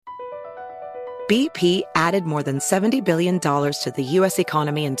BP added more than $70 billion to the U.S.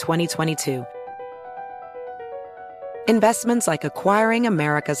 economy in 2022. Investments like acquiring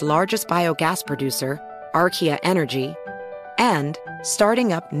America's largest biogas producer, Archaea Energy, and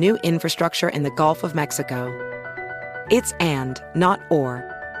starting up new infrastructure in the Gulf of Mexico. It's and, not or.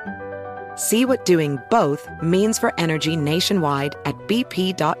 See what doing both means for energy nationwide at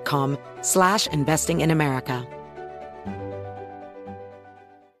bp.com/investing in America.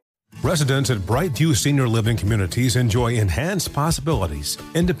 Residents at Brightview Senior Living Communities enjoy enhanced possibilities,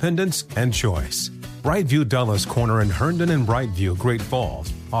 independence, and choice. Brightview Dulles Corner in Herndon and Brightview, Great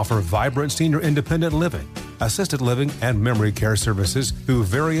Falls, offer vibrant senior independent living, assisted living, and memory care services through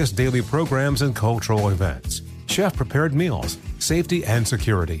various daily programs and cultural events. Chef-prepared meals, safety and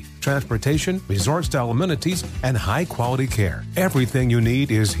security, transportation, resort-style amenities, and high-quality care. Everything you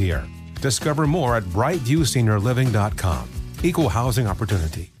need is here. Discover more at brightviewseniorliving.com. Equal housing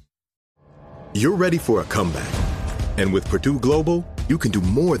opportunity. You're ready for a comeback. And with Purdue Global, you can do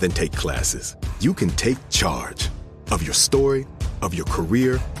more than take classes. You can take charge of your story, of your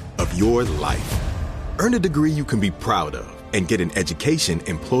career, of your life. Earn a degree you can be proud of and get an education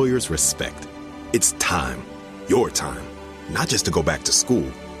employers respect. It's time, your time, not just to go back to school,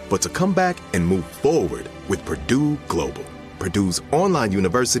 but to come back and move forward with Purdue Global, Purdue's online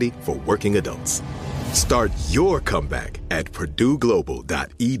university for working adults. Start your comeback at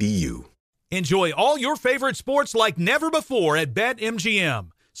purdueglobal.edu. Enjoy all your favorite sports like never before at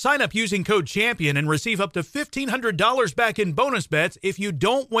BetMGM. Sign up using code CHAMPION and receive up to $1,500 back in bonus bets if you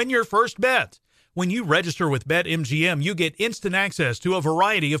don't win your first bet. When you register with BetMGM, you get instant access to a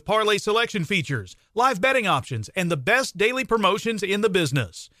variety of parlay selection features, live betting options, and the best daily promotions in the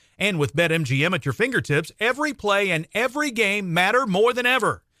business. And with BetMGM at your fingertips, every play and every game matter more than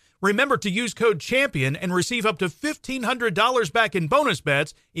ever. Remember to use code CHAMPION and receive up to $1,500 back in bonus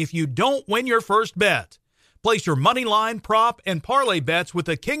bets if you don't win your first bet. Place your money line, prop, and parlay bets with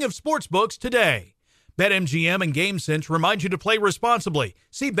the king of sportsbooks today. BetMGM and GameSense remind you to play responsibly.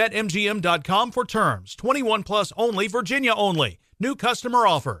 See BetMGM.com for terms. 21 plus only, Virginia only. New customer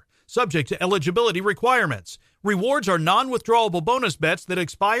offer. Subject to eligibility requirements. Rewards are non-withdrawable bonus bets that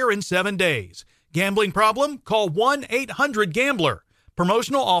expire in 7 days. Gambling problem? Call 1-800-GAMBLER.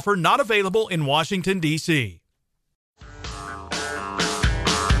 Promotional offer not available in Washington, D.C.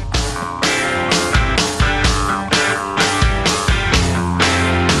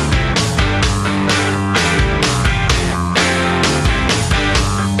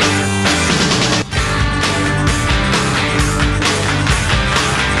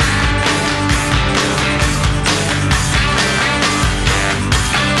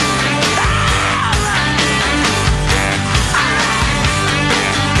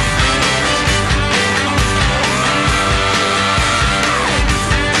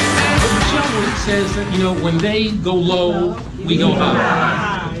 Says that, when they go low, we go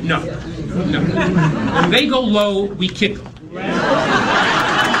high. No. When they go low, we kick them.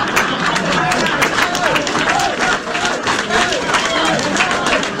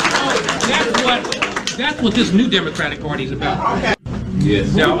 That's what this new Democratic Party is about.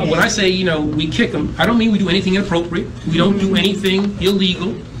 Yes. Now, when I say, we kick them, I don't mean we do anything inappropriate. We don't do anything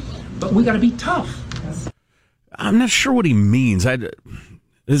illegal, but we got to be tough. I'm not sure what he means.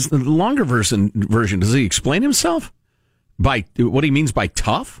 Is the longer version, does he explain himself by what he means by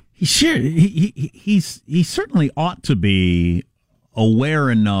tough? He certainly ought to be aware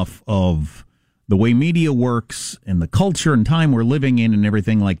enough of the way media works and the culture and time we're living in and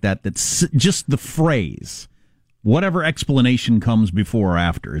everything like that. That's just the phrase. Whatever explanation comes before or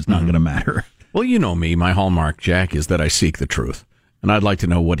after is not going to matter. Well, you know me. My hallmark, Jack, is that I seek the truth. And I'd like to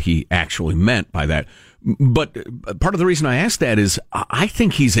know what he actually meant by that. But part of the reason I asked that is I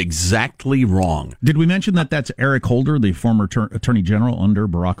think he's exactly wrong. Did we mention that that's Eric Holder, the former Attorney General under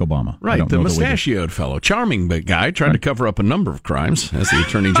Barack Obama? Right, the mustachioed fellow. Charming big guy, tried to cover up a number of crimes as the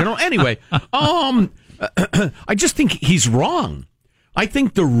Attorney General. Anyway, I just think he's wrong. I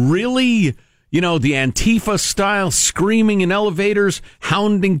think the really... the Antifa-style screaming in elevators,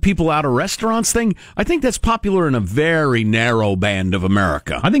 hounding people out of restaurants thing, I think that's popular in a very narrow band of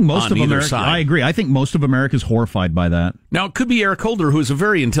America. I think most of America, I agree. I think most of America is horrified by that. Now, it could be Eric Holder, who is a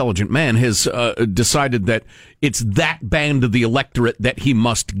very intelligent man, has decided that it's that band of the electorate that he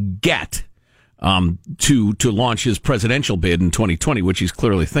must get to launch his presidential bid in 2020, which he's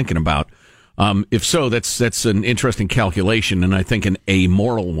clearly thinking about. If so, that's an interesting calculation, and I think an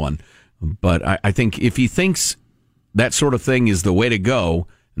amoral one. But I think if he thinks that sort of thing is the way to go,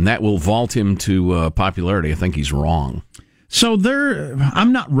 and that will vault him to popularity, I think he's wrong. So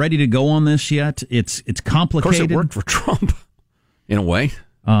I'm not ready to go on this yet. It's complicated. Of course, it worked for Trump, in a way.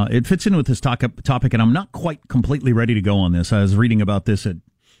 It fits in with this topic, and I'm not quite completely ready to go on this. I was reading about this at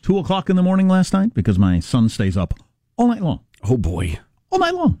 2 o'clock in the morning last night because my son stays up all night long. Oh, boy. All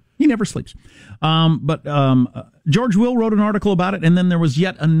night long. He never sleeps. But George Will wrote an article about it, and then there was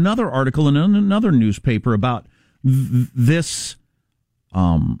yet another article in another newspaper about this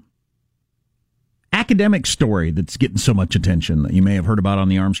academic story that's getting so much attention that you may have heard about on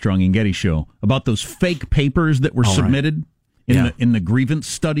the Armstrong and Getty show, about those fake papers that were submitted in the grievance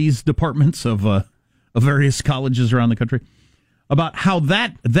studies departments of various colleges around the country, about how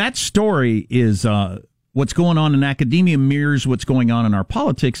that story is what's going on in academia mirrors what's going on in our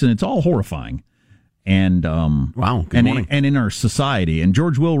politics, and it's all horrifying. And wow, good morning. And in our society. And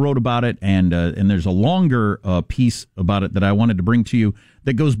George Will wrote about it, and there's a longer piece about it that I wanted to bring to you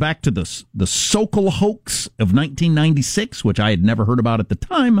that goes back to the Sokol hoax of 1996, which I had never heard about at the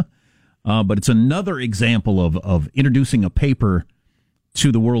time. But it's another example of introducing a paper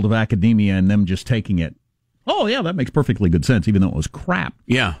to the world of academia and them just taking it. Oh, yeah, that makes perfectly good sense, even though it was crap.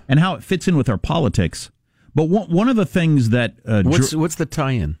 Yeah. And how it fits in with our politics. But one of the things that... What's the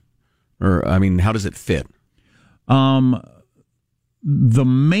tie-in? Or, I mean, how does it fit? The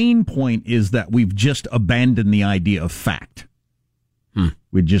main point is that we've just abandoned the idea of fact.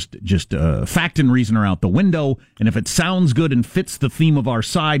 We just fact and reason are out the window, and if it sounds good and fits the theme of our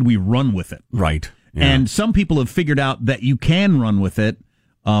side, we run with it. Right. Yeah. And some people have figured out that you can run with it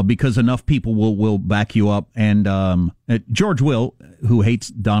because enough people will back you up. And George Will, who hates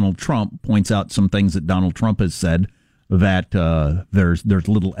Donald Trump, points out some things that Donald Trump has said that there's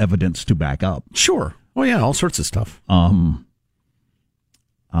little evidence to back up. Sure. Oh, yeah, all sorts of stuff.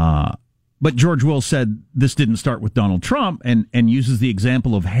 But George Will said this didn't start with Donald Trump and uses the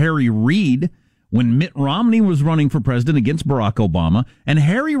example of Harry Reid when Mitt Romney was running for president against Barack Obama. And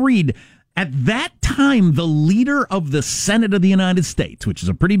Harry Reid, at that time, the leader of the Senate of the United States, which is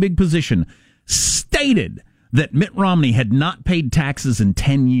a pretty big position, stated that Mitt Romney had not paid taxes in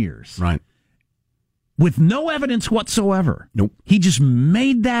 10 years. Right. With no evidence whatsoever. Nope. He just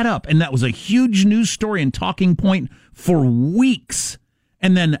made that up. And that was a huge news story and talking point for weeks.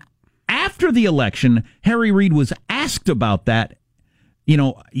 And then after the election, Harry Reid was asked about that. You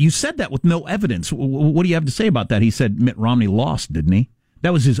know, you said that with no evidence. What do you have to say about that? He said Mitt Romney lost, didn't he?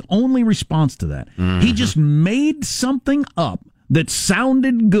 That was his only response to that. Mm-hmm. He just made something up that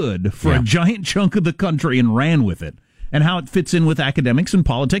sounded good for a giant chunk of the country and ran with it. And how it fits in with academics and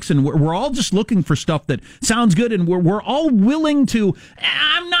politics, and we're all just looking for stuff that sounds good, and we're all willing to.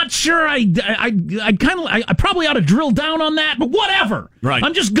 I'm not sure. I probably ought to drill down on that, but whatever. Right.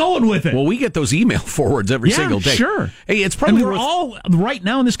 I'm just going with it. Well, we get those email forwards every single day. Sure. Hey, it's probably and we're all right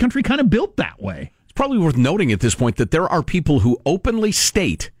now in this country kind of built that way. It's probably worth noting at this point that there are people who openly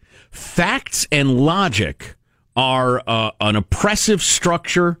state facts and logic are an oppressive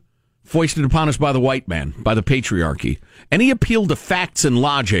structure foisted upon us by the white man, by the patriarchy. Any appeal to facts and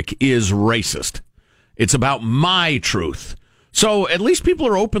logic is racist. It's about my truth. So at least people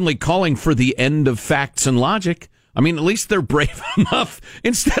are openly calling for the end of facts and logic. I mean, at least they're brave enough,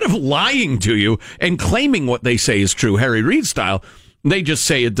 instead of lying to you and claiming what they say is true, Harry Reid style, they just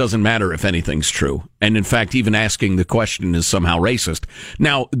say it doesn't matter if anything's true. And in fact, even asking the question is somehow racist.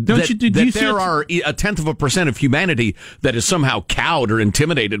 Now, there are 0.1% of humanity that is somehow cowed or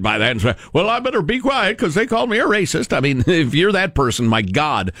intimidated by that and say, well, I better be quiet because they called me a racist. I mean, if you're that person, my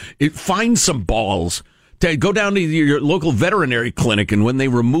God, find some balls. Go down to your local veterinary clinic, and when they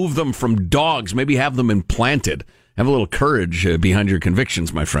remove them from dogs, maybe have them implanted. Have a little courage behind your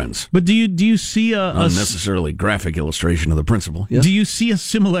convictions, my friends. But do you see a unnecessarily graphic illustration of the principle? Yes? Do you see a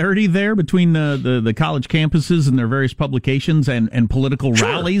similarity there between the college campuses and their various publications and political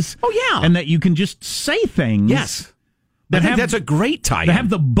rallies? Oh, yeah. And that you can just say things. Yes. I think that's a great tie-in. They have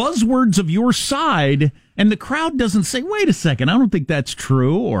the buzzwords of your side, and the crowd doesn't say, wait a second, I don't think that's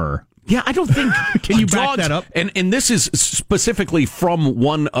true, or... Yeah, I don't think... Can you back that up? And this is specifically from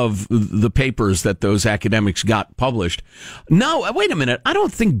one of the papers that those academics got published. No, wait a minute. I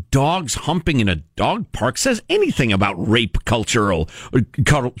don't think dogs humping in a dog park says anything about rape culture or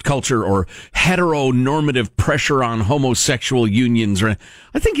heteronormative pressure on homosexual unions. I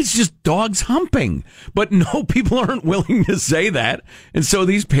think it's just dogs humping. But no, people aren't willing to say that, and so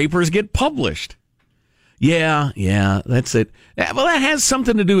these papers get published. Yeah, that's it. Well, that has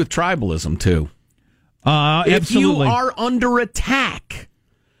something to do with tribalism, too. Absolutely. If you are under attack,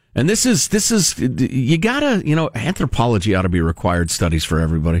 and this is, you gotta, anthropology ought to be required studies for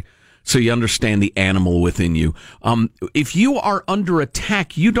everybody, so you understand the animal within you. If you are under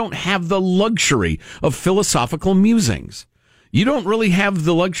attack, you don't have the luxury of philosophical musings. You don't really have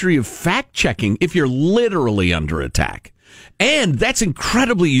the luxury of fact-checking if you're literally under attack. And that's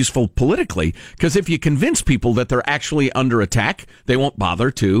incredibly useful politically, because if you convince people that they're actually under attack, they won't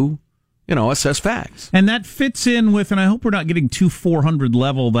bother to, assess facts. And that fits in with, and I hope we're not getting too 400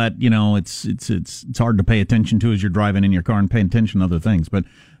 level that, it's hard to pay attention to as you're driving in your car and paying attention to other things. But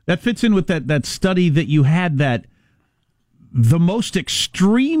that fits in with that study that you had, that the most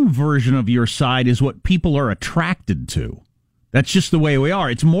extreme version of your side is what people are attracted to. That's just the way we are.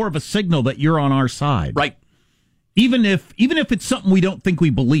 It's more of a signal that you're on our side. Right. Even if it's something we don't think we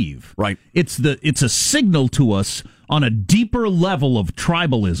believe. Right. It's a signal to us on a deeper level of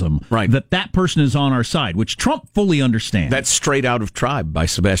tribalism, right, that person is on our side, which Trump fully understands. That's straight out of Tribe by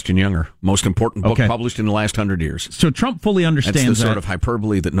Sebastian Junger. Most important book published in the last 100 years. So Trump fully understands that. That's the sort of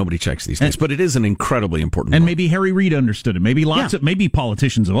hyperbole that nobody checks these days, but it is an incredibly important and book. Maybe Harry Reid understood it. Maybe maybe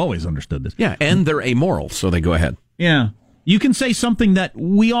politicians have always understood this. Yeah, and they're amoral, so they go ahead. Yeah. You can say something that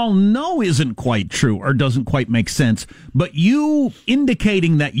we all know isn't quite true or doesn't quite make sense, but you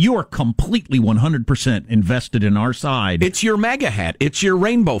indicating that you're completely 100% invested in our side. It's your MAGA hat. It's your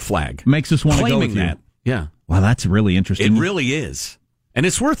rainbow flag. Makes us want to go with that. You. Yeah. Wow, that's really interesting. It really is. And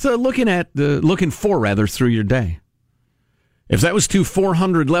it's worth looking for through your day. If that was too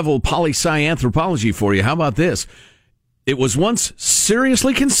 400 level poli-sci anthropology for you, how about this? It was once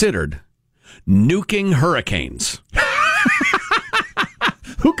seriously considered nuking hurricanes.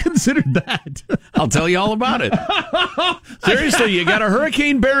 Who considered that? I'll tell you all about it. Seriously, you got a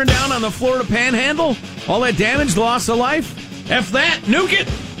hurricane bearing down on the Florida Panhandle? All that damage, loss of life? F that, nuke it!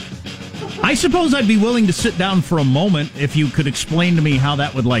 I suppose I'd be willing to sit down for a moment if you could explain to me how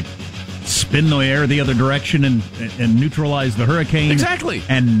that would, spin the air the other direction and neutralize the hurricane. Exactly.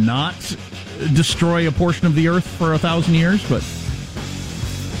 And not destroy a portion of the earth for 1,000 years, but...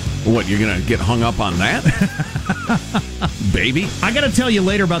 What, you're going to get hung up on that? Baby? I got to tell you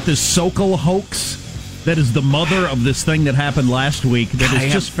later about this Sokol hoax that is the mother of this thing that happened last week that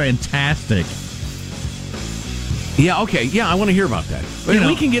is just fantastic. Yeah, okay. Yeah, I want to hear about that.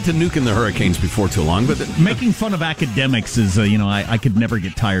 We can get to nuking the hurricanes before too long, but... Making fun of academics is, I could never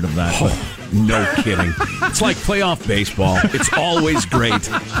get tired of that. No kidding. It's like playoff baseball. It's always great.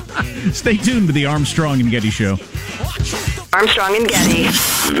 Stay tuned to the Armstrong and Getty Show. Armstrong and Getty.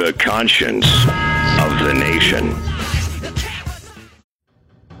 The conscience of the nation.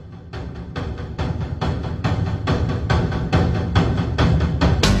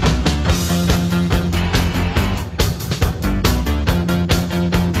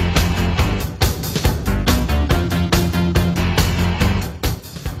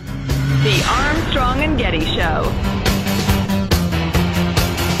 The Armstrong and Getty Show.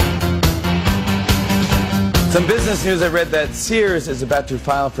 Some business news. I read that Sears is about to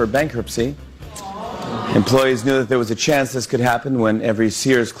file for bankruptcy. Employees knew that there was a chance this could happen when every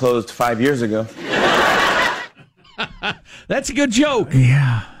Sears closed 5 years ago. That's a good joke.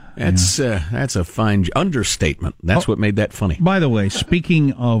 Yeah. That's a fine understatement. That's what made that funny. By the way,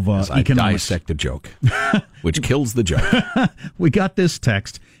 speaking of I dissect a joke, which kills the joke. We got this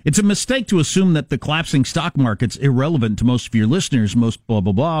text. It's a mistake to assume that the collapsing stock market's irrelevant to most of your listeners. Most blah,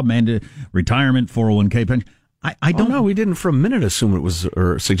 blah, blah, retirement, 401k pension. I don't know. We didn't for a minute assume it was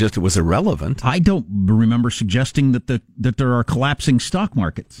or suggest it was irrelevant. I don't remember suggesting that there are collapsing stock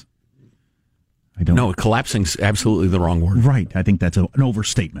markets. I don't. No, collapsing's absolutely the wrong word. Right. I think that's an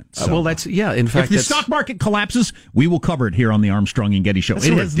overstatement. So. Well, that's in fact, if the stock market collapses, we will cover it here on the Armstrong and Getty Show. That's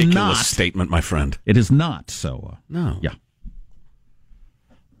a ridiculous statement, my friend. It is not. So no. Yeah.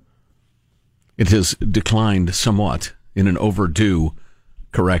 It has declined somewhat in an overdue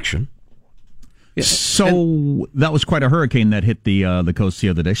correction. Yeah. So that was quite a hurricane that hit the coast the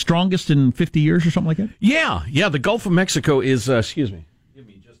other day. Strongest in 50 years or something like that? Yeah. The Gulf of Mexico is, excuse me. Give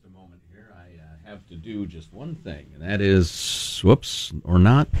me just a moment here. I have to do just one thing, and that is, whoops, or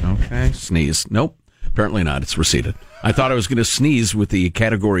not. Okay, sneeze. Nope, apparently not. It's receded. I thought I was going to sneeze with the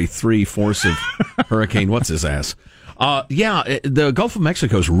Category 3 force of Hurricane what's-his-ass. The Gulf of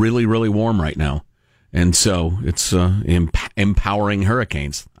Mexico is really, really warm right now, and so it's empowering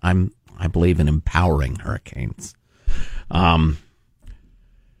hurricanes. I believe in empowering hurricanes. And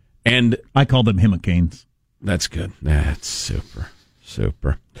I call them hurricanes. That's good. That's super.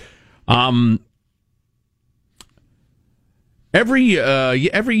 Every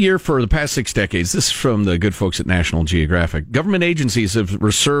year for the past 6 decades, this is from the good folks at National Geographic, government agencies have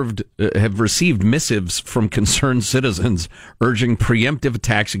received missives from concerned citizens urging preemptive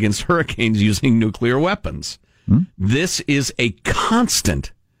attacks against hurricanes using nuclear weapons. This is a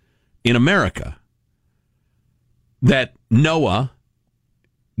constant in America that NOAA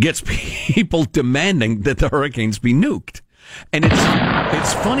gets people demanding that the hurricanes be nuked. And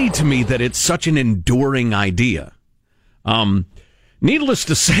it's funny to me that it's such an enduring idea. Needless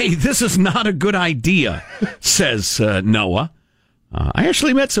to say, this is not a good idea, says NOAA. I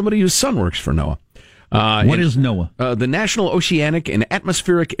actually met somebody whose son works for NOAA. What is NOAA? The National Oceanic and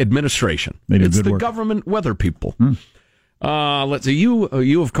Atmospheric Administration. It's the work. government weather people. Let's see.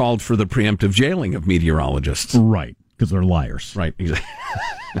 You have called for the preemptive jailing of meteorologists. Right, because they're liars. Right, exactly.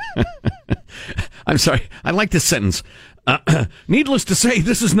 I'm sorry. I like this sentence. Needless to say,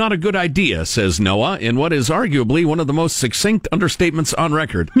 this is not a good idea, says NOAA, in what is arguably one of the most succinct understatements on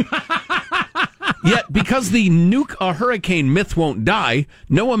record. Yet, because the nuke a hurricane myth won't die,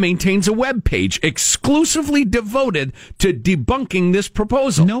 NOAA maintains a web page exclusively devoted to debunking this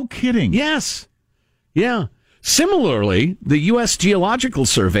proposal. No kidding. Yes. Yeah. Similarly, the U.S. Geological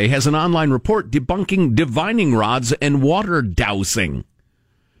Survey has an online report debunking divining rods and water dowsing,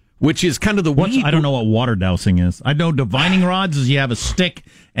 which is kind of the I don't know what water dowsing is. I know divining rods is you have a stick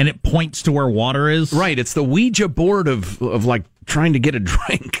and it points to where water is. Right. It's the Ouija board of like trying to get a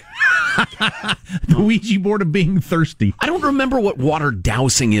drink. The Ouija board of being thirsty. I don't remember what water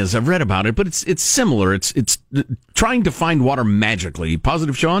dowsing is. I've read about it, but it's similar. It's trying to find water magically.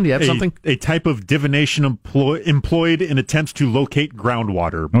 Positive, Sean? Do you have something? A type of divination employed in attempts to locate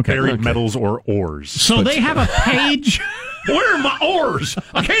groundwater, buried metals, or ores. So they have a page. Where are my oars?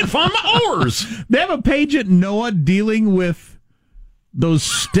 I can't find my oars. They have a page at NOAA dealing with those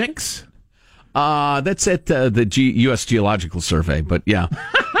sticks. That's at the U.S. Geological Survey, but yeah.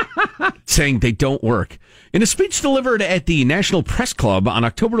 Saying they don't work. In a speech delivered at the National Press Club on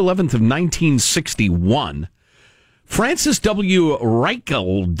October 11th of 1961, Francis W.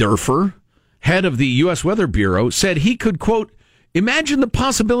 Reichelderfer, head of the U.S. Weather Bureau, said he could, quote, imagine the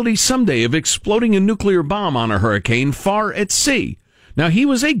possibility someday of exploding a nuclear bomb on a hurricane far at sea. Now, he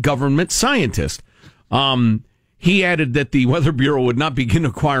was a government scientist. He added that the Weather Bureau would not begin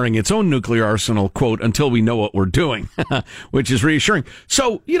acquiring its own nuclear arsenal, quote, until we know what we're doing, which is reassuring.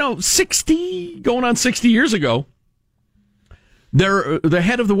 So, 60 years ago, the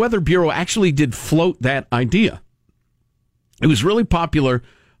head of the Weather Bureau actually did float that idea. It was really popular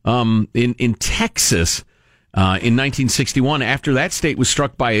in Texas in 1961 after that state was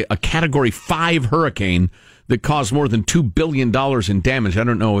struck by a Category 5 hurricane that caused more than $2 billion in damage. I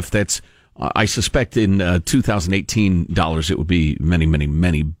don't know if that's... I suspect in 2018 dollars, it would be many, many,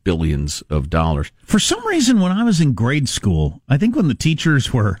 many billions of dollars. For some reason, when I was in grade school, I think when the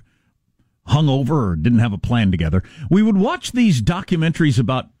teachers were hungover or didn't have a plan together, we would watch these documentaries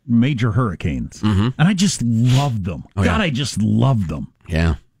about major hurricanes. Mm-hmm. And I just loved them. Oh, God, yeah. I just loved them.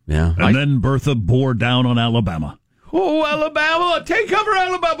 Yeah, yeah. And then Bertha bore down on Alabama. Oh, Alabama, take cover,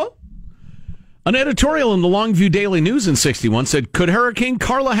 Alabama. An editorial in the Longview Daily News in 61 said, could Hurricane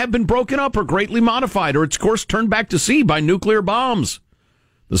Carla have been broken up or greatly modified or its course turned back to sea by nuclear bombs?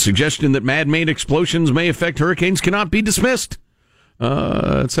 The suggestion that man-made explosions may affect hurricanes cannot be dismissed,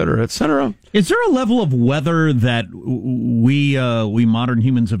 et cetera, et cetera. Is there a level of weather that we modern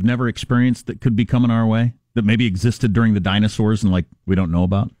humans have never experienced that could be coming our way, that maybe existed during the dinosaurs and we don't know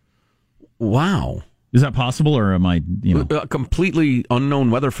about? Wow. Is that possible, or am I, a completely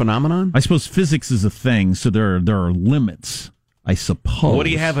unknown weather phenomenon? I suppose physics is a thing, so there are limits, I suppose. What do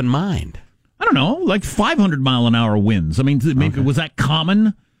you have in mind? I don't know, like 500-mile-an-hour winds. I mean, maybe was that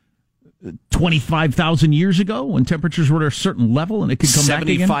common 25,000 years ago when temperatures were at a certain level and it could come back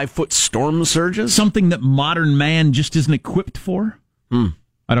again? 75-foot storm surges? Something that modern man just isn't equipped for? I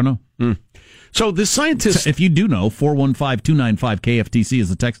don't know. So the scientists... If you do know, 415-295-KFTC is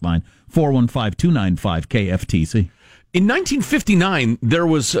the text line. 415-295-KFTC. In 1959, there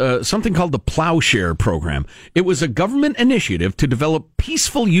was something called the Plowshare Program. It was a government initiative to develop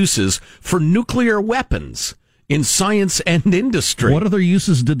peaceful uses for nuclear weapons in science and industry. What other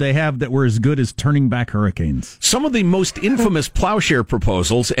uses did they have that were as good as turning back hurricanes? Some of the most infamous Plowshare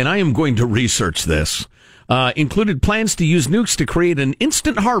proposals, and I am going to research this, included plans to use nukes to create an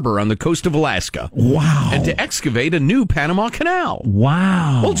instant harbor on the coast of Alaska. Wow. And to excavate a new Panama Canal.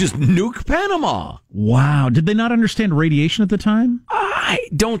 Wow. Well, just nuke Panama. Wow. Did they not understand radiation at the time? I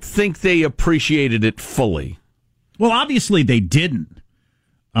don't think they appreciated it fully. Well, obviously they didn't.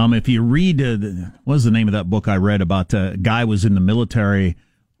 If you read, what was the name of that book I read about a guy was in the military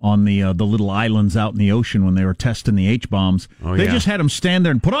on the little islands out in the ocean when they were testing the H-bombs. They just had them stand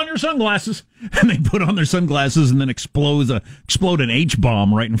there and put on your sunglasses. And they put on their sunglasses and then explode an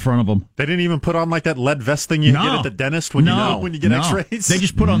H-bomb right in front of them. They didn't even put on like that lead vest thing you get at the dentist when you get x-rays? They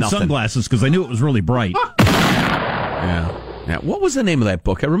just put on sunglasses because they knew it was really bright. Yeah. What was the name of that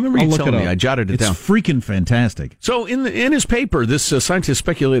book? I remember you telling me. I jotted it down. It's freaking fantastic. So in his paper, this scientist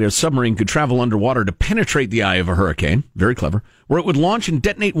speculated a submarine could travel underwater to penetrate the eye of a hurricane. Very clever. Where it would launch and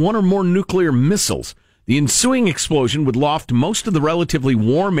detonate one or more nuclear missiles. The ensuing explosion would loft most of the relatively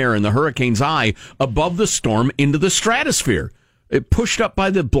warm air in the hurricane's eye above the storm into the stratosphere, pushed up by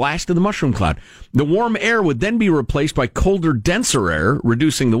the blast of the mushroom cloud. The warm air would then be replaced by colder, denser air,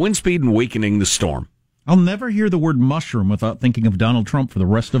 reducing the wind speed and weakening the storm. I'll never hear the word mushroom without thinking of Donald Trump for the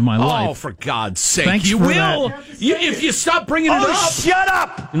rest of my life. Oh, for God's sake. Thanks you for will. that. If you stop bringing it up. Shut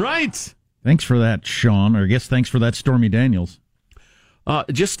up! Right. Thanks for that, Sean. Or I guess thanks for that, Stormy Daniels.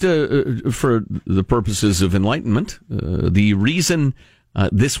 Just for the purposes of enlightenment, the reason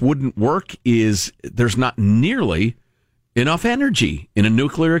this wouldn't work is there's not nearly enough energy in a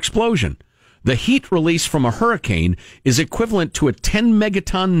nuclear explosion. The heat release from a hurricane is equivalent to a 10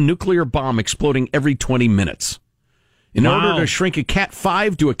 megaton nuclear bomb exploding every 20 minutes. In order to shrink a Cat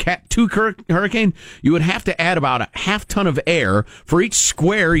 5 to a Cat 2 hurricane, you would have to add about a half ton of air for each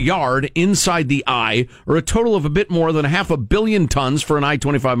square yard inside the eye, or a total of a bit more than 500 million tons for an eye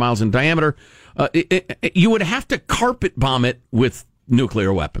 25 miles in diameter. You would have to carpet bomb it with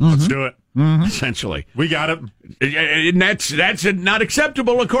nuclear weapons. Let's do it. Essentially. We got it. And that's not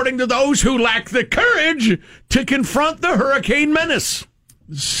acceptable according to those who lack the courage to confront the hurricane menace.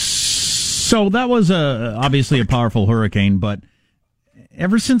 So that was obviously a powerful hurricane, but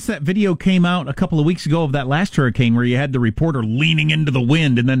ever since that video came out a couple of weeks ago of that last hurricane where you had the reporter leaning into the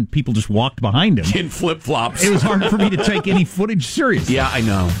wind and then people just walked behind him. In flip-flops. It was hard for me to take any footage seriously. Yeah, I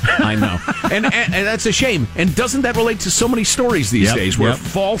know. And that's a shame. And doesn't that relate to so many stories these days where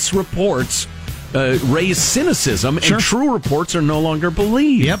false reports raise cynicism and true reports are no longer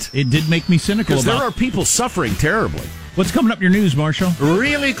believed? Yep, it did make me cynical because there are people suffering terribly. What's coming up in your news, Marshall?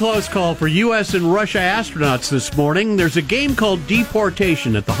 Really close call for U.S. and Russia astronauts this morning. There's a game called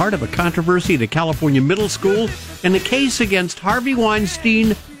Deportation at the heart of a controversy at a California middle school, and the case against Harvey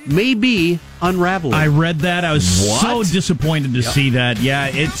Weinstein may be unraveling. I read that. I was so disappointed to see that. Yeah,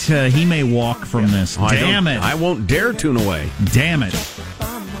 he may walk from this. Damn it. I won't dare tune away. Damn it.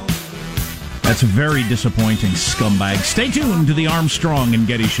 That's very disappointing, scumbag. Stay tuned to the Armstrong and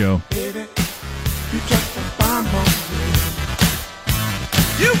Getty Show.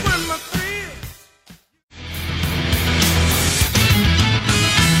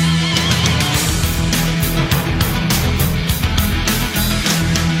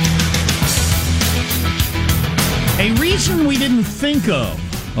 A reason we didn't think of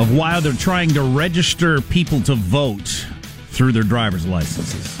why they're trying to register people to vote through their driver's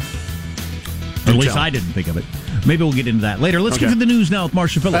licenses. Or at least I didn't think of it. Maybe we'll get into that later. Let's get to the news now with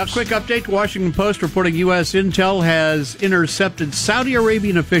Marcia Phillips. A quick update. Washington Post reporting U.S. intel has intercepted Saudi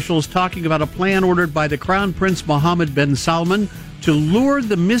Arabian officials talking about a plan ordered by the Crown Prince Mohammed bin Salman to lure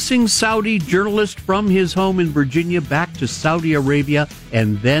the missing Saudi journalist from his home in Virginia back to Saudi Arabia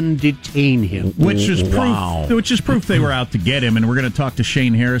and then detain him. Which is proof they were out to get him. And we're going to talk to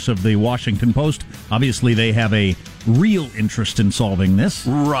Shane Harris of the Washington Post. Obviously, they have a real interest in solving this.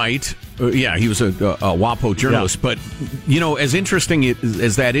 Right. Yeah, he was a WAPO journalist. Yeah. But, as interesting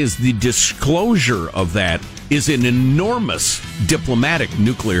as that is, the disclosure of that is an enormous diplomatic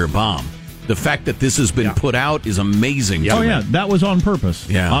nuclear bomb. The fact that this has been put out is amazing. Oh, yeah, that was on purpose,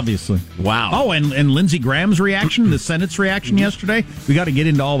 obviously. Wow. Oh, and Lindsey Graham's reaction, the Senate's reaction yesterday, we got to get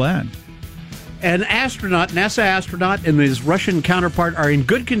into all that. An NASA astronaut and his Russian counterpart are in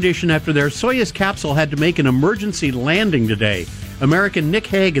good condition after their Soyuz capsule had to make an emergency landing today. American Nick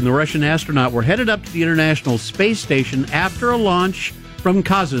Hague and the Russian astronaut were headed up to the International Space Station after a launch from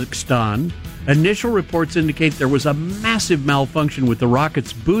Kazakhstan. Initial reports indicate there was a massive malfunction with the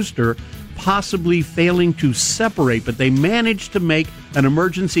rocket's booster, possibly failing to separate, but they managed to make an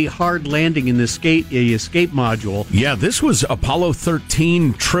emergency hard landing in the escape module. Yeah, this was Apollo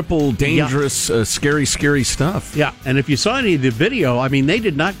 13, triple dangerous, scary stuff. Yeah, and if you saw any of the video, they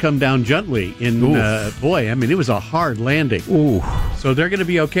did not come down gently. It was a hard landing. Ooh. So they're going to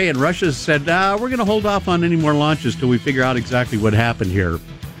be okay, and Russia said, we're going to hold off on any more launches till we figure out exactly what happened here.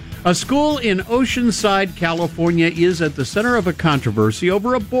 A school in Oceanside, California is at the center of a controversy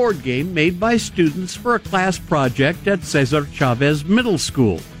over a board game made by students for a class project at Cesar Chavez Middle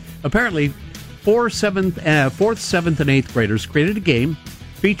School. Apparently, 4th, 7th, and 8th graders created a game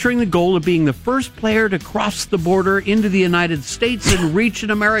featuring the goal of being the first player to cross the border into the United States and reach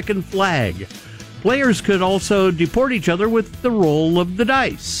an American flag. Players could also deport each other with the roll of the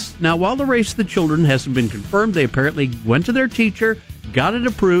dice. Now, while the race of the children hasn't been confirmed, they apparently went to their teacher, got it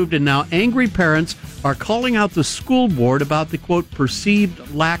approved, and now angry parents are calling out the school board about the, quote,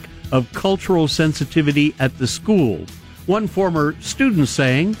 perceived lack of cultural sensitivity at the school. One former student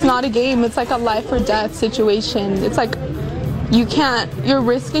saying, "It's not a game, it's like a life or death situation. It's like you're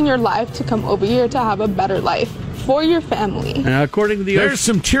risking your life to come over here to have a better life." for your family. According to There's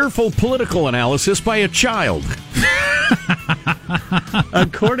some cheerful political analysis by a child.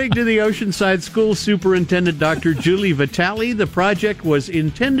 According to the Oceanside School Superintendent, Dr. Julie Vitale, the project was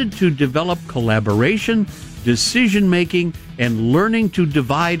intended to develop collaboration, decision-making, and learning to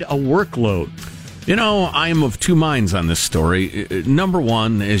divide a workload. You know, I'm of two minds on this story. Number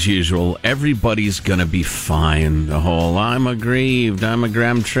one, as usual, everybody's going to be fine. The whole, I'm aggrieved, I'm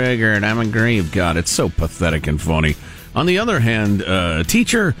triggered, I'm aggrieved. God, it's so pathetic and phony. On the other hand,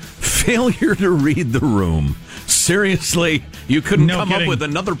 teacher, failure to read the room. Seriously, you couldn't come up with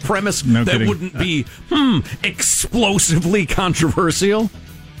another premise that wouldn't be, explosively controversial?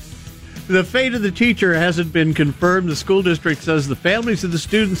 The fate of the teacher hasn't been confirmed. The school district says the families of the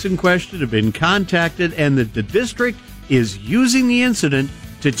students in question have been contacted and that the district is using the incident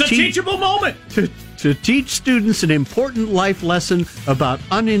It's a teachable moment! To teach students an important life lesson about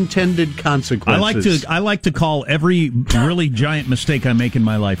unintended consequences. I like to call every really giant mistake I make in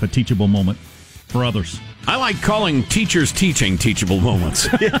my life a teachable moment for others. I like calling teachers teaching teachable moments.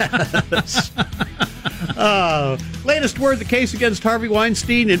 Yes. Latest word, the case against Harvey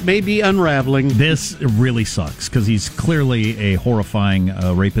Weinstein, it may be unraveling. This really sucks because he's clearly a horrifying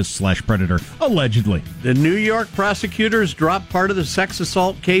rapist/predator, allegedly. The New York prosecutors dropped part of the sex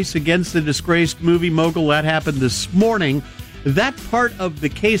assault case against the disgraced movie mogul. That happened this morning. That part of the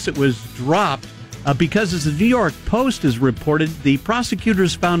case that was dropped because, as the New York Post has reported, the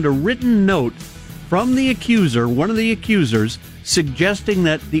prosecutors found a written note from the accuser, one of the accusers, suggesting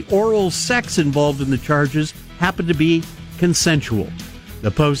that the oral sex involved in the charges happened to be consensual.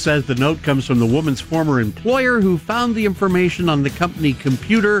 The Post says the note comes from the woman's former employer who found the information on the company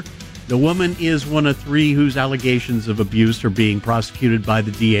computer. The woman is one of three whose allegations of abuse are being prosecuted by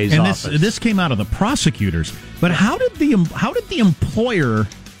the DA's office. And this came out of the prosecutors. But how did the employer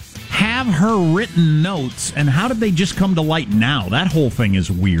have her written notes, and how did they just come to light now? That whole thing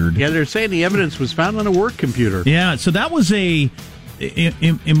is weird. Yeah, they're saying the evidence was found on a work computer. Yeah, so that was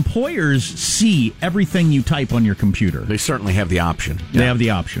employers see everything you type on your computer. They certainly have the option. They have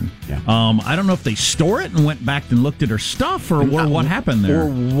the option. Yeah. I don't know if they store it and went back and looked at her stuff, or what happened there. Or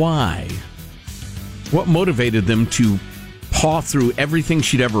why. What motivated them to paw through everything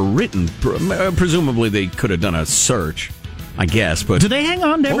she'd ever written? Presumably they could have done a search, I guess, but do they hang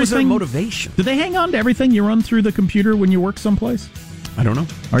on to everything? What was their motivation? Do they hang on to everything you run through the computer when you work someplace? I don't know.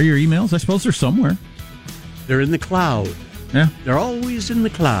 Are your emails? I suppose they're somewhere. They're in the cloud. Yeah. They're always in the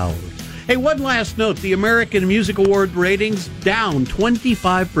cloud. Hey, one last note. The American Music Award ratings down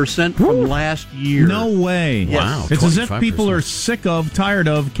 25% from last year. No way. Yes. Wow. It's 25%. as if people are sick of, tired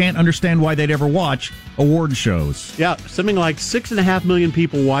of, can't understand why they'd ever watch award shows. Yeah, something like 6.5 million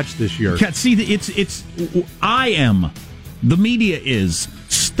people watched this year. Can't see, the media is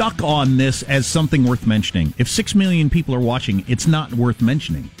stuck on this as something worth mentioning. If 6 million people are watching, it's not worth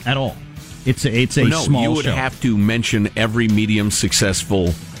mentioning at all. It's a small you would show. have to mention every medium successful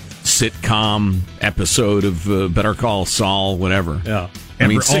sitcom episode of Better Call Saul, whatever. Yeah.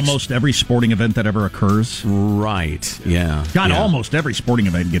 Almost every sporting event that ever occurs. Right, yeah. God, almost every sporting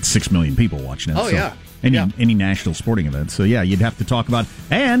event gets 6 million people watching it. Oh, yeah. Any national sporting event. So, yeah, you'd have to talk about...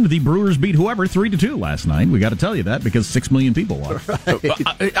 And the Brewers beat whoever 3-2 last night. We got to tell you that because 6 million people watched.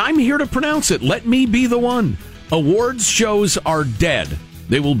 Right. I'm here to pronounce it. Let me be the one. Awards shows are dead.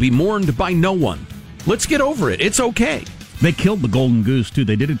 They will be mourned by no one. Let's get over it. It's okay. They killed the Golden Goose, too.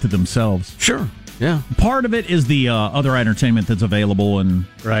 They did it to themselves. Sure. Yeah. Part of it is the other entertainment that's available, and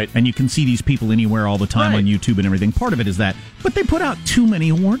you can see these people anywhere all the time on YouTube and everything. Part of it is that. But they put out too many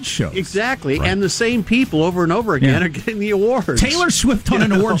award shows. Exactly. Right. And the same people over and over again are getting the awards. Taylor Swift on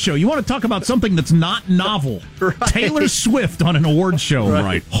an award show. You want to talk about something that's not novel. Right. Taylor Swift on an award show.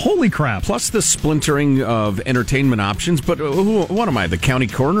 Right. Holy crap. Plus the splintering of entertainment options. But what am I, the county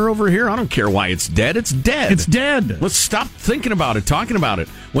coroner over here? I don't care why it's dead. It's dead. It's dead. Let's stop thinking about it, talking about it.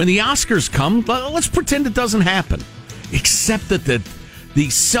 When the Oscars come, let's pretend it doesn't happen. Except that the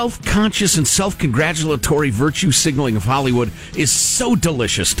self-conscious and self-congratulatory virtue signaling of Hollywood is so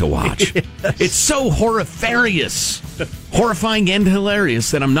delicious to watch. Yes. It's so horrifying and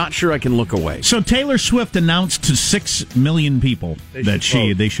hilarious that I'm not sure I can look away. So Taylor Swift announced to 6 million people they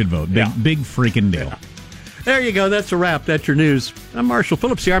should vote. Big freaking deal. Yeah. There you go. That's a wrap. That's your news. I'm Marshall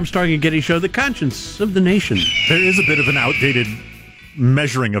Phillips, the Armstrong and Getty Show, the conscience of the nation. There is a bit of an outdated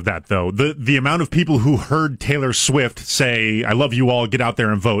measuring of that, though. The amount of people who heard Taylor Swift say, I love you all, get out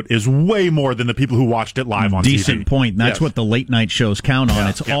there and vote, is way more than the people who watched it live on TV. Decent point. That's what the late night shows count on.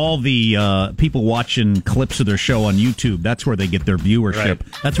 It's all the people watching clips of their show on YouTube. That's where they get their viewership.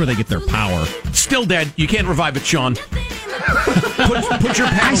 Right. That's where they get their power. Still dead. You can't revive it, Sean. Put your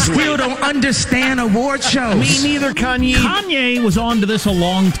I paddles still away. don't understand award shows. Me neither, Kanye. Kanye was on to this a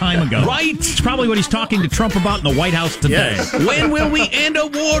long time ago. Right. It's probably what he's talking to Trump about in the White House today. Yes. When will we end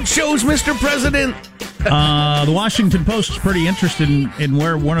award shows, Mr. President? The Washington Post is pretty interested in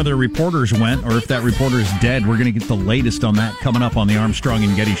where one of their reporters went, or if that reporter is dead. We're going to get the latest on that coming up on the Armstrong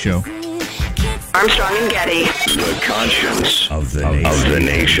and Getty Show. Armstrong and Getty. The conscience of the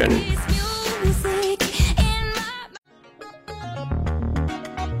nation.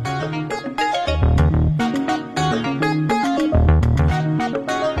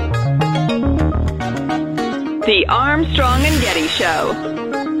 The Armstrong and Getty Show.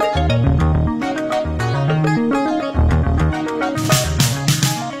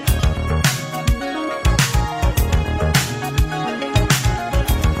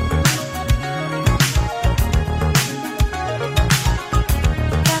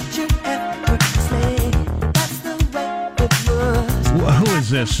 Who is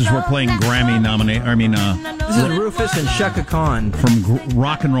this? As we're playing Grammy nominate, this is Rufus and Shaka Khan from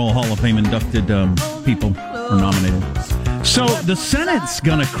Rock and Roll Hall of Fame inducted people are nominated. So the Senate's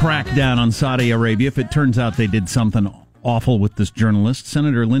going to crack down on Saudi Arabia if it turns out they did something awful with this journalist.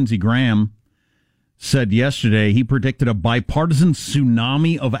 Senator Lindsey Graham said yesterday he predicted a bipartisan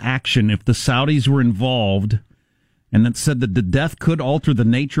tsunami of action if the Saudis were involved, and that said that the death could alter the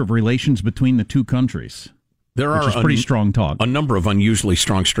nature of relations between the two countries. Which is pretty strong talk. A number of unusually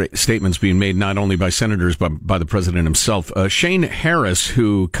strong statements being made, not only by senators, but by the president himself. Shane Harris,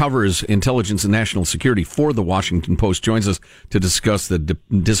 who covers intelligence and national security for the Washington Post, joins us to discuss the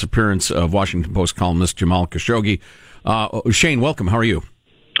disappearance of Washington Post columnist Jamal Khashoggi. Shane, welcome. How are you?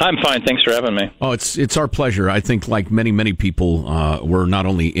 I'm fine. Thanks for having me. Oh, it's our pleasure. I think, like many people, we're not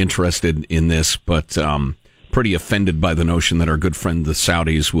only interested in this, but pretty offended by the notion that our good friend the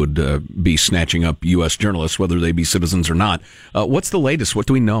Saudis would be snatching up U.S. journalists, whether they be citizens or not. What's the latest? What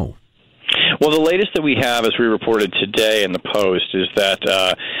do we know? Well, the latest that we have, as we reported today in the Post, is that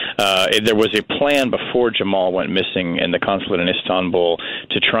there was a plan before Jamal went missing in the consulate in Istanbul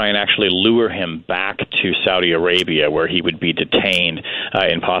to try and actually lure him back to Saudi Arabia, where he would be detained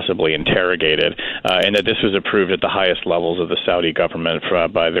and possibly interrogated, and that this was approved at the highest levels of the Saudi government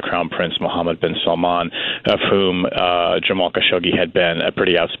by the Crown Prince Mohammed bin Salman, of whom Jamal Khashoggi had been a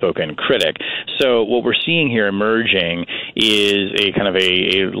pretty outspoken critic. So what we're seeing here emerging is a kind of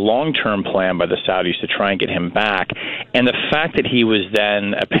a long-term plan by the Saudis to try and get him back. And the fact that he was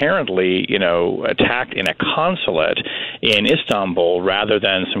then apparently, attacked in a consulate in Istanbul rather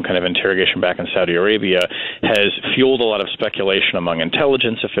than some kind of interrogation back in Saudi Arabia has fueled a lot of speculation among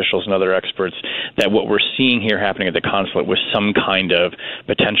intelligence officials and other experts that what we're seeing here happening at the consulate was some kind of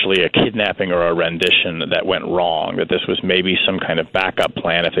potentially a kidnapping or a rendition that went wrong, that this was maybe some kind of backup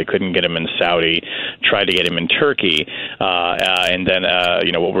plan if they couldn't get him in Saudi, try to get him in Turkey. And then,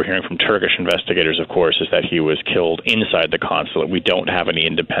 what we're hearing from Turkish investigators, of course, is that he was killed inside the consulate. We don't have any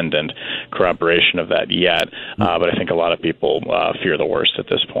independent corroboration of that yet, but I think a lot of people fear the worst at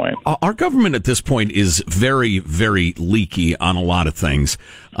this point. Our government at this point is very, very leaky on a lot of things,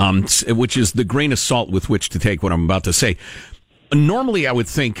 which is the grain of salt with which to take what I'm about to say. Normally, I would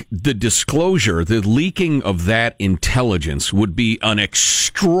think the disclosure, the leaking of that intelligence would be an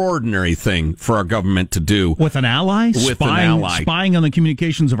extraordinary thing for our government to do. With an ally? Spying on the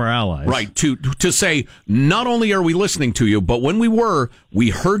communications of our allies. Right. To say, not only are we listening to you, but when we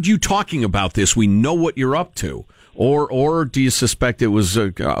heard you talking about this, we know what you're up to. Or do you suspect it was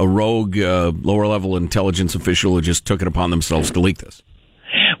a rogue, lower-level intelligence official who just took it upon themselves to leak this?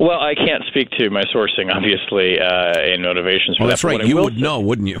 Well, I can't speak to my sourcing, obviously, and motivations for that. That's right. You would know,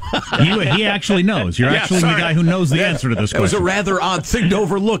 wouldn't you? He actually knows. You're actually the guy who knows the answer to this question. It was a rather odd thing to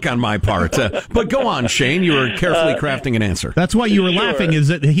overlook on my part. But go on, Shane. You were carefully crafting an answer. That's why you were laughing, is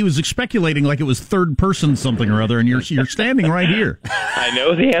that he was speculating like it was third person something or other, and you're standing right here. I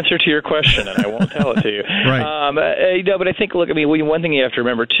know the answer to your question, and I won't tell it to you. Right. But I think, one thing you have to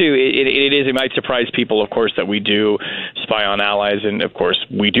remember, too, it might surprise people, of course, that we do spy on allies, and, of course,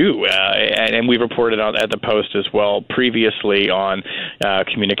 we do. And we reported at the Post as well previously on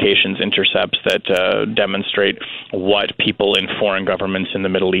communications intercepts that demonstrate what people in foreign governments in the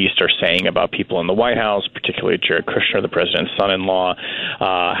Middle East are saying about people in the White House, particularly Jared Kushner, the president's son-in-law,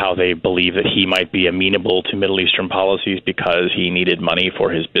 how they believe that he might be amenable to Middle Eastern policies because he needed money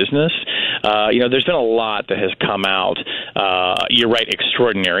for his business. There's been a lot that has come out. You're right,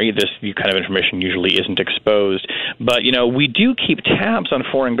 extraordinary. This kind of information usually isn't exposed. But, we do keep tabs on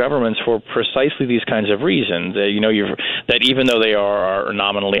foreign foreign governments for precisely these kinds of reasons. That even though they are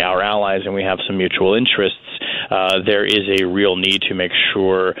nominally our allies and we have some mutual interests, there is a real need to make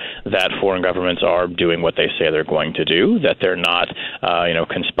sure that foreign governments are doing what they say they're going to do, that they're not,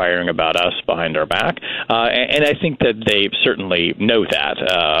 conspiring about us behind our back. And I think that they certainly know that.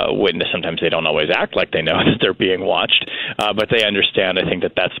 Sometimes they don't always act like they know that they're being watched, but they understand, I think,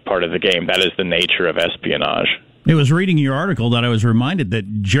 that that's part of the game. That is the nature of espionage. It was reading your article that I was reminded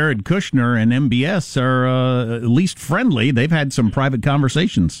that Jared Kushner and MBS are at least friendly. They've had some private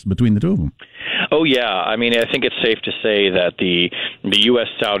conversations between the two of them. Oh, yeah. I mean, I think it's safe to say that the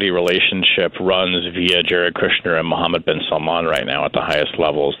U.S.-Saudi relationship runs via Jared Kushner and Mohammed bin Salman right now at the highest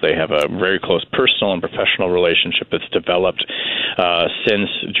levels. They have a very close personal and professional relationship that's developed since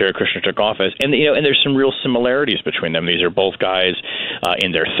Jared Kushner took office. And there's some real similarities between them. These are both guys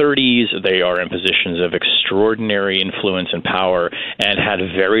in their 30s. They are in positions of extraordinary influence and power and had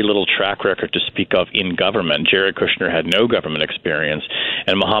very little track record to speak of in government. Jared Kushner had no government experience,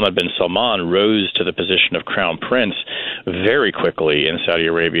 and Mohammed bin Salman rose to the position of crown prince very quickly in Saudi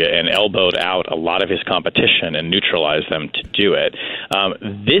Arabia and elbowed out a lot of his competition and neutralized them to do it.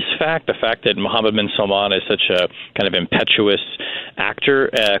 The fact that Mohammed bin Salman is such a kind of impetuous actor,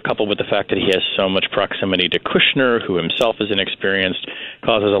 coupled with the fact that he has so much proximity to Kushner, who himself is inexperienced,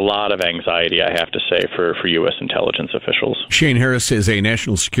 causes a lot of anxiety, I have to say, for U.S. intelligence officials. Shane Harris is a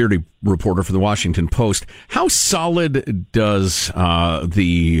national security reporter for the Washington Post. How solid does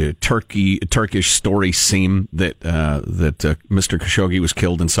the Turkish story seem that Mr. Khashoggi was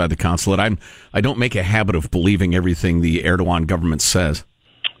killed inside the consulate? I don't make a habit of believing everything the Erdogan government says.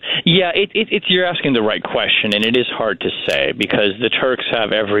 Yeah, you're asking the right question, and it is hard to say because the Turks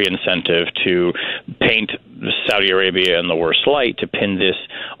have every incentive to paint Saudi Arabia in the worst light, to pin this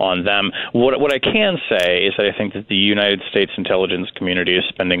on them. What I can say is that I think that the United States intelligence community is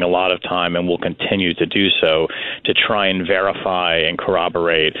spending a lot of time and will continue to do so to try and verify and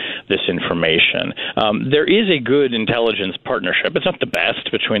corroborate this information. There is a good intelligence partnership. It's not the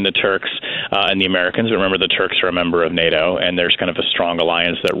best between the Turks and the Americans. Remember, the Turks are a member of NATO, and there's kind of a strong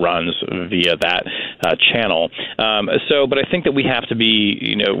alliance that runs via that channel. But I think that we have to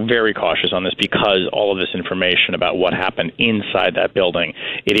be, very cautious on this because all of this information about what happened inside that building,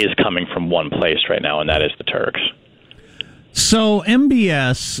 it is coming from one place right now, and that is the Turks. So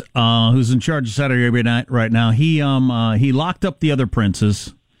MBS, who's in charge of Saudi Arabia right now, he locked up the other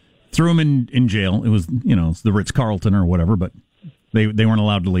princes, threw them in jail. It was it's the Ritz-Carlton or whatever, but they weren't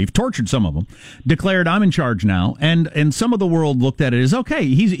allowed to leave. Tortured some of them. Declared, I'm in charge now, and some of the world looked at it as okay.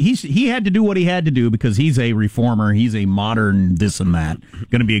 He had to do what he had to do because he's a reformer. He's a modern this and that.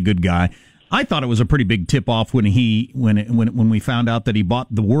 Going to be a good guy. I thought it was a pretty big tip-off when we found out that he bought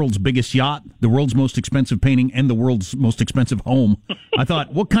the world's biggest yacht, the world's most expensive painting, and the world's most expensive home. I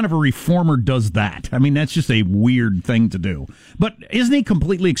thought, what kind of a reformer does that? I mean, that's just a weird thing to do. But isn't he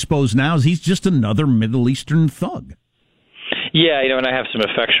completely exposed now? He's just another Middle Eastern thug. Yeah, and I have some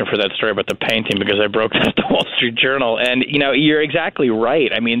affection for that story about the painting because I broke that at the Wall Street Journal. And, you're exactly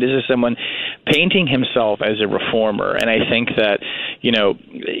right. I mean, this is someone painting himself as a reformer. And I think that,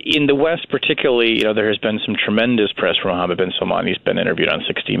 in the West particularly, there has been some tremendous press for Mohammed bin Salman. He's been interviewed on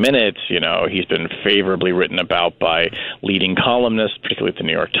 60 Minutes. He's been favorably written about by leading columnists, particularly at the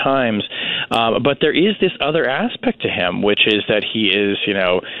New York Times. But there is this other aspect to him, which is that he is,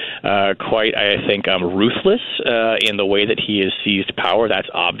 quite, I think, ruthless in the way that he has seized power. That's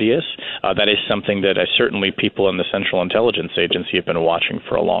obvious. That is something that certainly people in the Central Intelligence Agency have been watching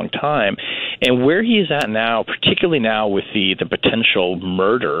for a long time. And where he is at now, particularly now with the potential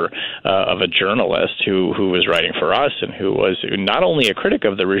murder of a journalist who was writing for us and who was not only a critic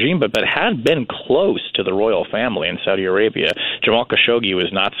of the regime, but had been close to the royal family in Saudi Arabia. Jamal Khashoggi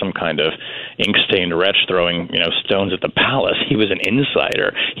was not some kind of ink-stained wretch throwing stones at the palace. He was an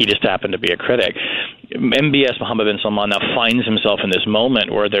insider. He just happened to be a critic. MBS, Mohammed bin Salman, now finds himself in this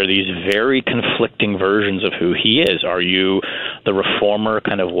moment where there are these very conflicting versions of who he is. Are you the reformer,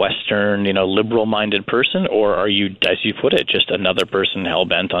 kind of Western, liberal-minded person, or are you, as you put it, just another person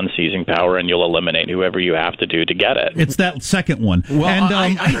hell-bent on seizing power and you'll eliminate whoever you have to do to get it? It's that second one. Well, and,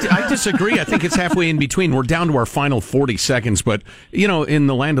 I disagree. I think it's halfway in between. We're down to our final 40 seconds, but, in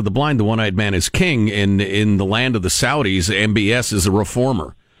the land of the blind, the one-eyed man is king. In the land of the Saudis, MBS is a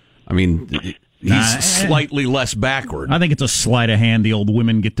reformer. I mean... He's slightly less backward. I think it's a sleight of hand. The old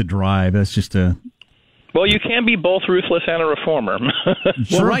women get to drive. That's just a... Well, you can be both ruthless and a reformer.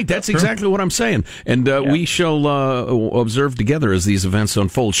 Well, right. That's exactly what I'm saying. And we shall observe together as these events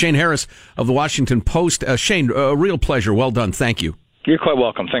unfold. Shane Harris of the Washington Post. Shane, a real pleasure. Well done. Thank you. You're quite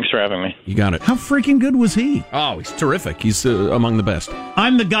welcome. Thanks for having me. You got it. How freaking good was he? Oh, he's terrific. He's among the best.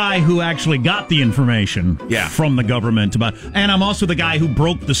 I'm the guy who actually got the information from the government and I'm also the guy who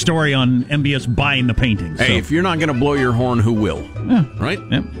broke the story on MBS buying the paintings. Hey, if you're not going to blow your horn, who will? Yeah. Right?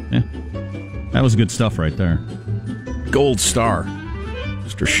 Yeah. That was good stuff right there. Gold star,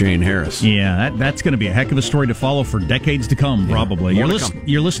 Mr. Shane Harris. Yeah, that's going to be a heck of a story to follow for decades to come, probably.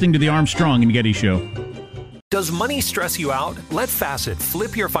 You're listening to the Armstrong and Getty Show. Does money stress you out? Let Facet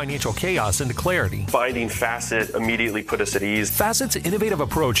flip your financial chaos into clarity. Finding Facet immediately put us at ease. Facet's innovative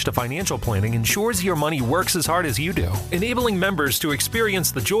approach to financial planning ensures your money works as hard as you do, enabling members to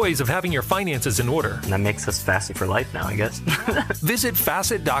experience the joys of having your finances in order. And that makes us Facet for life now, I guess. Visit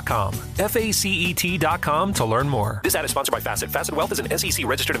Facet.com, FACET.com to learn more. This ad is sponsored by Facet. Facet Wealth is an SEC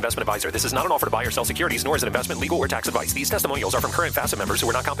registered investment advisor. This is not an offer to buy or sell securities, nor is it investment, legal, or tax advice. These testimonials are from current Facet members who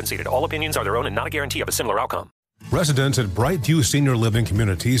are not compensated. All opinions are their own and not a guarantee of a similar outcome. Residents at Brightview Senior Living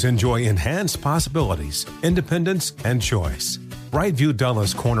Communities enjoy enhanced possibilities, independence, and choice. Brightview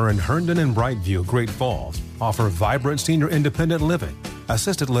Dulles Corner in Herndon and Brightview, Great Falls, offer vibrant senior independent living,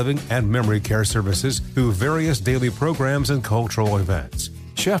 assisted living, and memory care services through various daily programs and cultural events.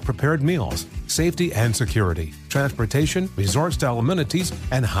 Chef-prepared meals, safety and security, transportation, resort-style amenities,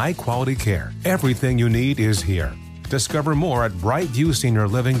 and high-quality care. Everything you need is here. Discover more at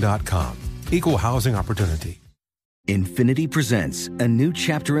brightviewseniorliving.com. Equal housing opportunity. Infiniti presents a new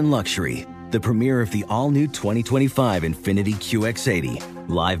chapter in luxury, the premiere of the all-new 2025 Infiniti QX80,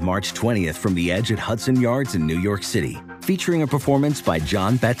 live March 20th from the Edge at Hudson Yards in New York City, featuring a performance by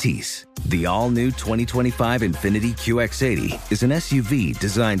John Batiste. The all-new 2025 Infiniti QX80 is an SUV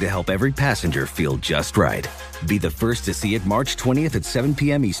designed to help every passenger feel just right. Be the first to see it March 20th at 7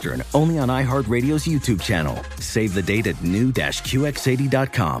 p.m. Eastern, only on iHeartRadio's YouTube channel. Save the date at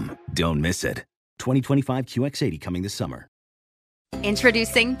new-QX80.com. Don't miss it. 2025 QX80 coming this summer.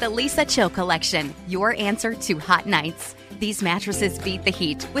 Introducing the Lisa Chill Collection, your answer to hot nights. These mattresses beat the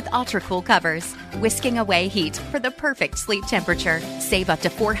heat with ultra-cool covers, whisking away heat for the perfect sleep temperature. Save up to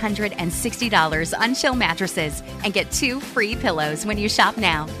 $460 on Chill mattresses and get 2 free pillows when you shop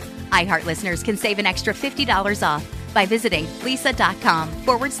now. iHeart listeners can save an extra $50 off by visiting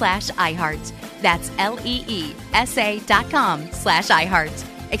lisa.com/iHeart. That's LEESA.com/iHeart.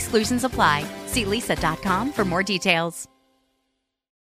 Exclusions apply. See lisa.com for more details.